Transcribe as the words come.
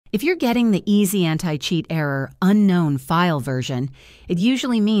If you're getting the Easy Anti-Cheat error unknown file version, it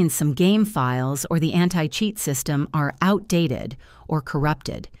usually means some game files or the anti-cheat system are outdated or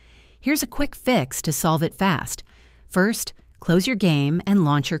corrupted. Here's a quick fix to solve it fast. First, close your game and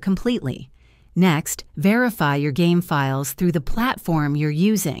launcher completely. Next, verify your game files through the platform you're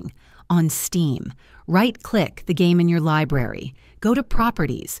using. On Steam, right-click the game in your library. Go to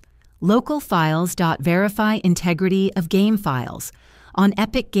Properties, Local Files.verify integrity of game files. On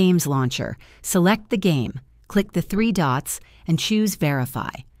Epic Games Launcher, select the game, click the three dots, and choose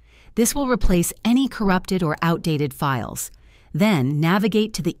Verify. This will replace any corrupted or outdated files. Then,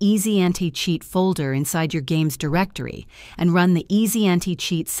 navigate to the Easy Anti-Cheat folder inside your game's directory and run the Easy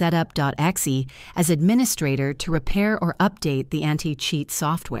Anti-Cheat setup.exe as administrator to repair or update the anti-cheat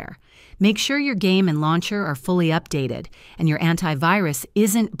software. Make sure your game and launcher are fully updated and your antivirus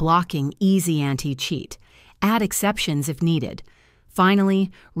isn't blocking Easy Anti-Cheat. Add exceptions if needed. Finally,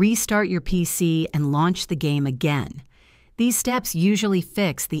 restart your PC and launch the game again. These steps usually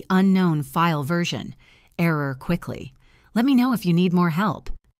fix the unknown file version error quickly. Let me know if you need more help.